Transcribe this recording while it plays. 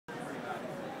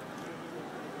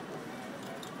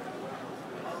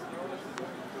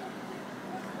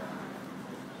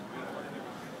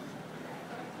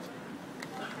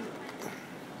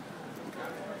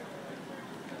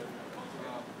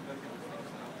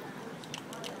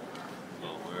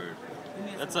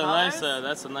That's some a colors? nice.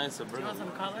 That's a nice Do you burgundy. want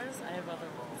some colors? I have other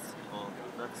ones. Oh,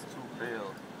 that's too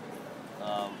pale.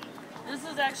 This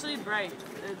is actually bright.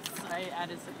 I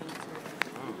added some pink to it.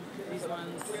 These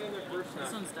ones.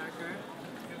 This one's darker.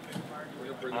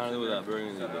 I don't know what that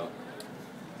burgundy though.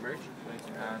 Merch?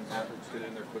 And let's get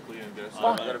in there quickly and just.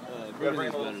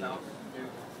 Burgundy's better now.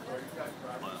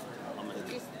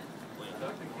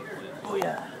 Oh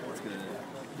yeah. Let's get in there.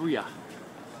 Booyah.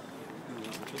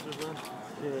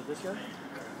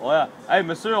 Oh yeah. Hey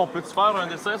monsieur, on peut-tu faire un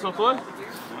dessin sur toi?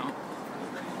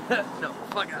 No,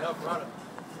 fuck out.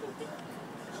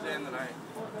 Stay in the night.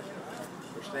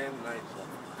 We're staying the night.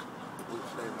 We'll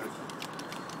stay the night.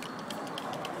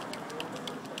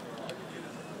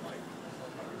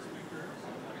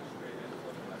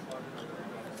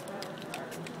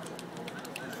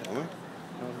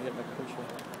 Get my picture.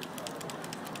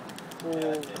 Oh,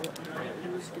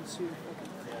 you can see.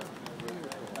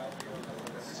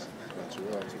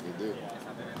 That's what you do.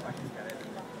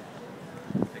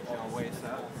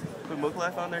 Put Mook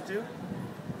Life on there too?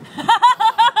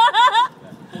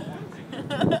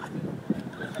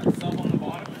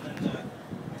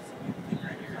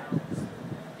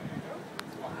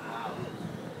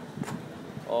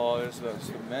 Oh, there's the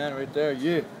man right there,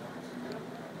 yeah.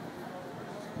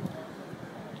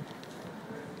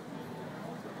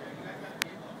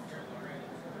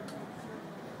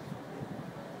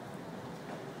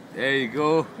 There you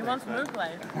go. He wants Mook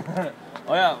Life.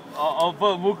 Oh yeah, I'll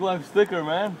put Mook Life sticker,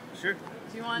 man. Sure. Do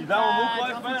you want You down with Mook do Life,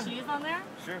 you want man? some cheese on there?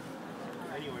 Sure.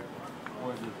 Anywhere.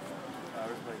 What is it?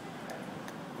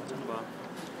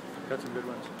 Got some good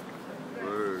ones.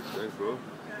 Word, thanks, bro.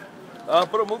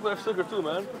 Put a Mook Life sticker too,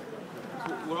 man.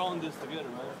 We're all in this together,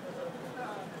 man.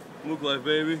 Mook Life,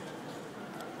 baby.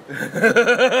 Yeah,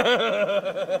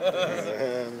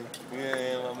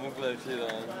 my Mook Life shit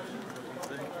on.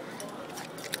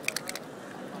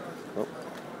 Oh.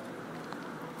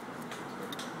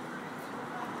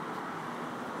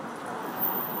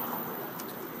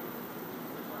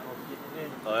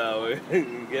 Oh yeah,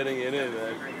 we're getting it in,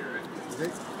 man.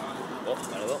 Oh,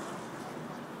 pardon.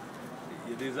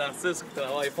 Il y a des artistes qui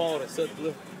travaillent fort à ça,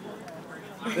 là.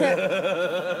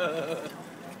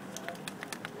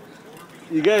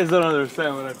 You guys don't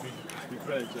understand when I speak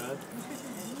French, huh?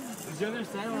 Did you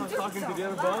understand when I was talking to the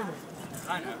other bum?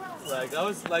 I know. Like, I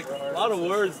was like, a lot of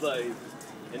words, like,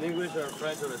 in English or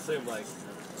French are the same, like,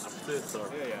 artiste or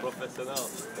professionnel.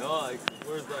 You know, like,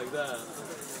 words like that.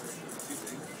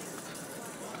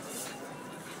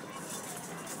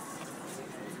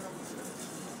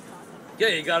 Yeah,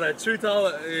 you got a true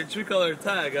color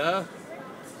tag, huh?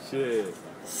 Shit.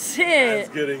 Shit. That's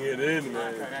getting it in,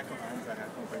 man.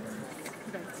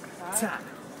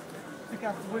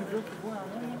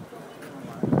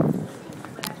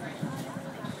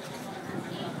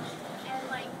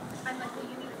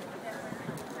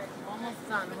 Almost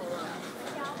done. Hold on.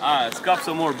 Alright, let's cop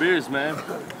some more beers, man.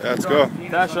 Yeah, let's go.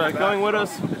 Tasha, coming with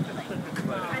us? I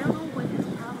don't know what his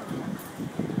problem is.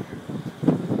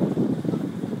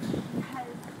 Because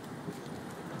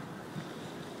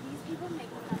these people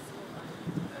make the festival.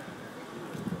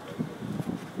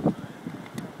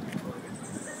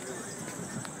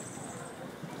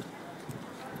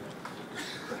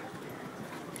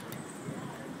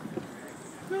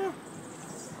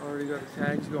 Already got the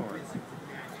tags going.